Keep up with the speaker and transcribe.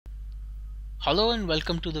Hello and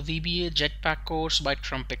welcome to the VBA Jetpack course by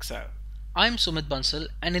TrumpExcel. I'm Sumit Bansal,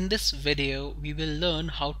 and in this video we will learn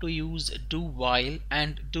how to use do while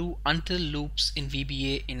and do until loops in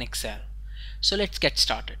VBA in Excel. So let's get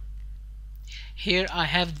started. Here I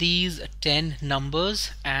have these 10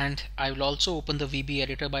 numbers, and I will also open the VBA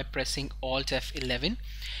editor by pressing Alt F11,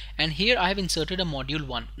 and here I have inserted a module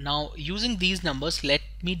 1. Now using these numbers, let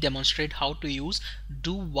me demonstrate how to use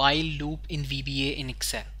do while loop in VBA in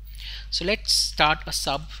Excel. So let's start a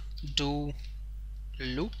sub do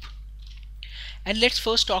loop, and let's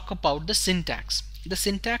first talk about the syntax. The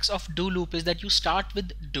syntax of do loop is that you start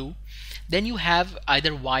with do, then you have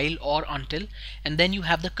either while or until, and then you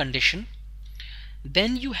have the condition,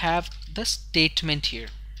 then you have the statement here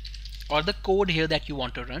or the code here that you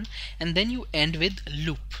want to run, and then you end with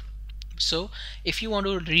loop. So if you want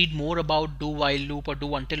to read more about do while loop or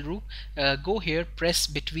do until loop, go here, press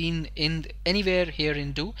between in anywhere here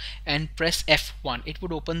in do and press F1. It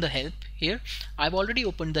would open the help here. I've already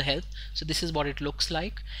opened the help, so this is what it looks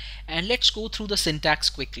like. And let's go through the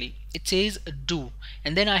syntax quickly. It says do,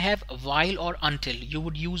 and then I have while or until. You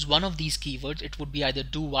would use one of these keywords. It would be either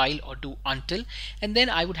do while or do until, and then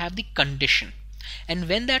I would have the condition. And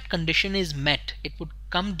when that condition is met, it would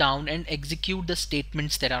come down and execute the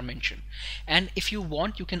statements that are mentioned. And if you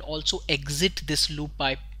want, you can also exit this loop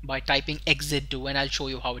by typing exit do, and I'll show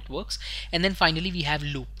you how it works. And then finally we have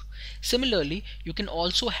loop. Similarly, you can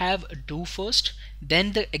also have do first,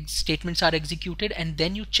 then the statements are executed, and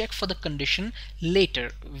then you check for the condition later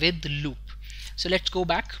with the loop. So let's go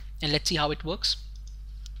back and let's see how it works.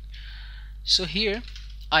 So here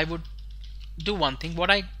I would do one thing.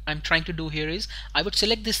 What I'm trying to do here is I would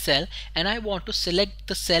select this cell, and I want to select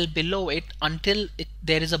the cell below it until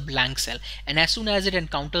there is a blank cell, and as soon as it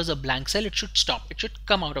encounters a blank cell, it should stop. It should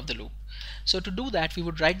come out of the loop. So to do that, we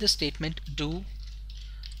would write the statement do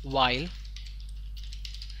while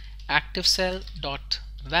active cell dot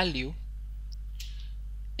value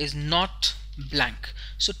is not blank.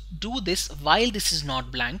 So do this while this is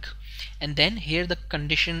not blank, and then here the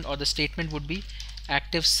condition or the statement would be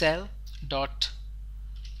active cell dot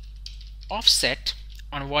offset.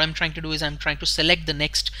 And what I'm trying to do is I'm trying to select the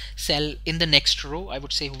next cell in the next row. I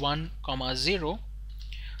would say 1, 0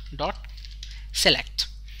 dot select,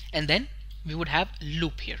 and then we would have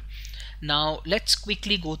loop here. Now let's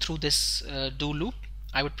quickly go through this do loop.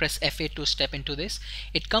 I would press F8 to step into this.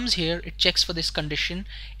 It comes here, it checks for this condition,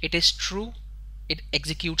 it is true, it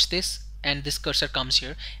executes this, and this cursor comes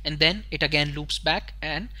here, and then it again loops back,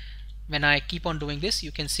 and when I keep on doing this,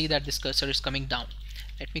 you can see that this cursor is coming down.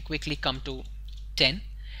 Let me quickly come to 10,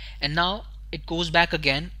 and now it goes back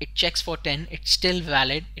again, it checks for 10, it's still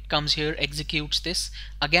valid, it comes here, executes this,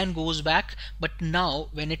 again goes back, but now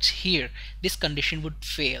when it's here, this condition would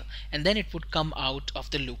fail, and then it would come out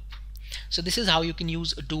of the loop. So this is how you can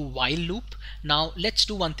use a do while loop. Now let's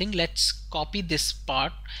do one thing. Let's copy this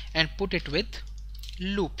part and put it with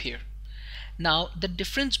loop here. Now the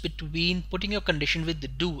difference between putting your condition with the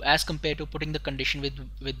do as compared to putting the condition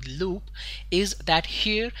with loop is that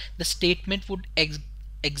here the statement would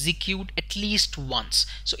execute at least once.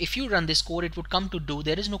 So if you run this code, it would come to do,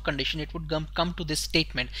 there is no condition, it would come to this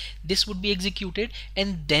statement, this would be executed,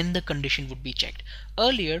 and then the condition would be checked.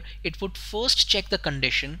 Earlier it would first check the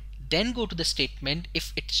condition, then go to the statement.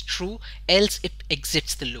 If it's true, else it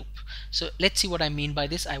exits the loop. So let's see what I mean by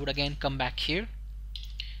this. I would again come back here.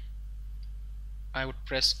 I would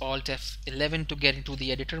press Alt F11 to get into the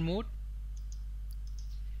editor mode.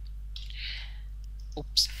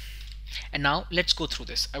 Oops. And now let's go through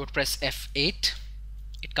this. I would press F8.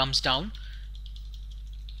 It comes down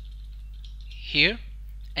here,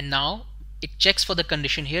 and now it checks for the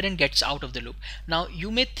condition here and gets out of the loop. Now you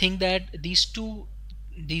may think that these two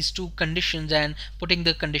conditions and putting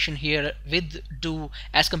the condition here with do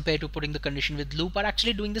as compared to putting the condition with loop are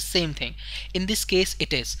actually doing the same thing. In this case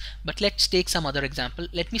it is, but let's take some other example.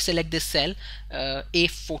 Let me select this cell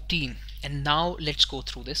A14, and now let's go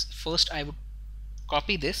through this. First I would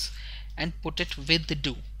copy this and put it with the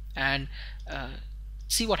do, and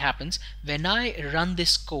see what happens when I run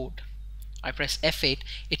this code. I press F8,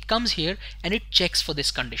 it comes here and it checks for this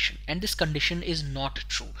condition, and this condition is not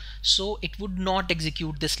true, so it would not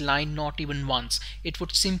execute this line, not even once. It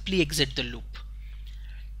would simply exit the loop.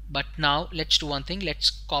 But now let's do one thing. Let's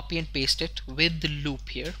copy and paste it with the loop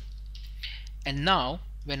here, and now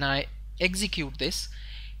when I execute this,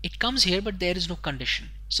 it comes here, but there is no condition,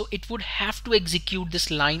 so it would have to execute this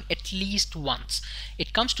line at least once.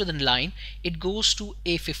 It comes to the line, it goes to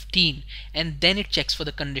A15, and then it checks for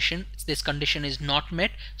the condition. This condition is not met,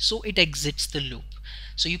 so it exits the loop.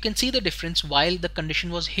 So you can see the difference. While the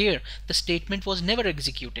condition was here, the statement was never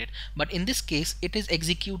executed, but in this case it is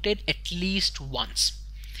executed at least once.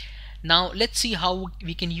 Now let's see how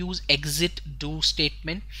we can use exit do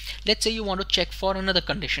statement. Let's say you want to check for another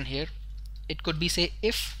condition here. It could be, say,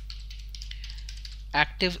 if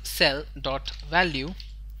active cell dot value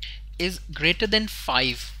is greater than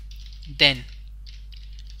 5, then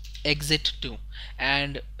exit do.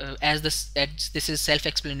 And as this is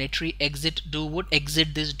self-explanatory, exit do would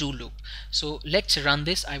exit this do loop. So let's run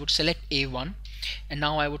this. I would select A1, and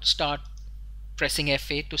now I would start pressing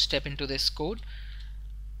F8 to step into this code.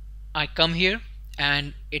 I come here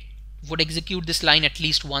and it would execute this line at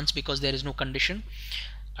least once because there is no condition.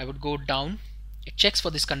 I would go down, it checks for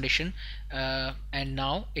this condition, and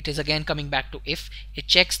now it is again coming back to if. It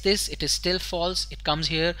checks this, it is still false, it comes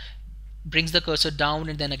here, brings the cursor down,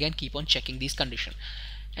 and then again keep on checking these conditions,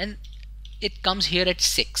 and it comes here at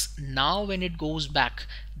 6. Now when it goes back,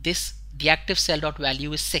 the active cell dot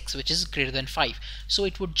value is 6, which is greater than 5, so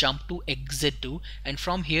it would jump to exit do, and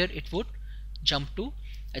from here it would jump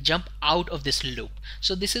out of this loop.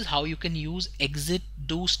 So this is how you can use exit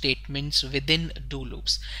do statements within do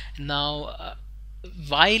loops. Now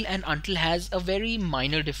while and until has a very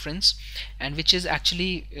minor difference, and which is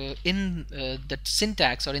actually in the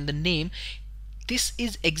syntax or in the name. This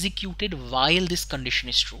is executed while this condition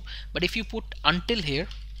is true, but if you put until here,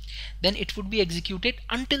 then it would be executed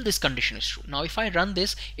until this condition is true. Now if I run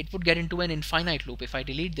this, it would get into an infinite loop. If I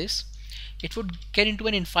delete this, it would get into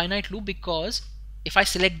an infinite loop, because if I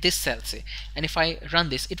select this cell, say, and if I run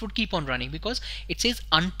this, it would keep on running, because it says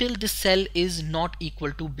until this cell is not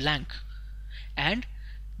equal to blank, and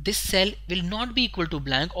this cell will not be equal to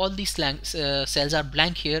blank. All these cells are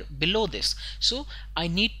blank here below this. So I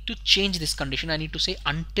need to change this condition. I need to say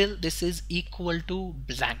until this is equal to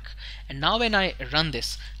blank. And now when I run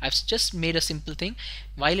this, I've just made a simple thing.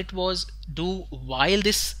 While it was do while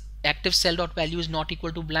this active cell dot value is not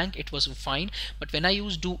equal to blank, it was fine. But when I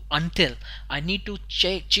use do until, I need to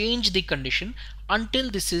change the condition until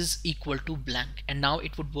this is equal to blank, and now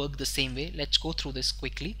it would work the same way. Let's go through this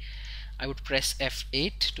quickly. I would press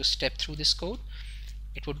F8 to step through this code.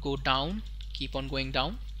 It would go down, keep on going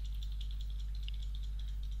down,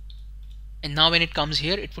 and now when it comes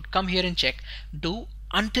here, it would come here and check do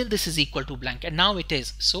until this is equal to blank, and now it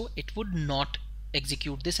is, so it would not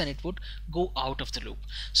execute this and it would go out of the loop.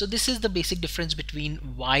 So this is the basic difference between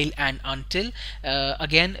while and until.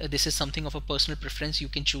 Again, this is something of a personal preference. You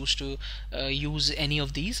can choose to use any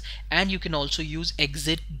of these, and you can also use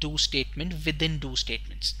exit do statement within do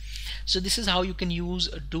statements. So this is how you can use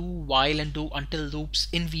do while and do until loops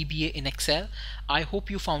in VBA in Excel. I hope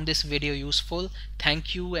you found this video useful.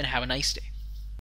 Thank you and have a nice day.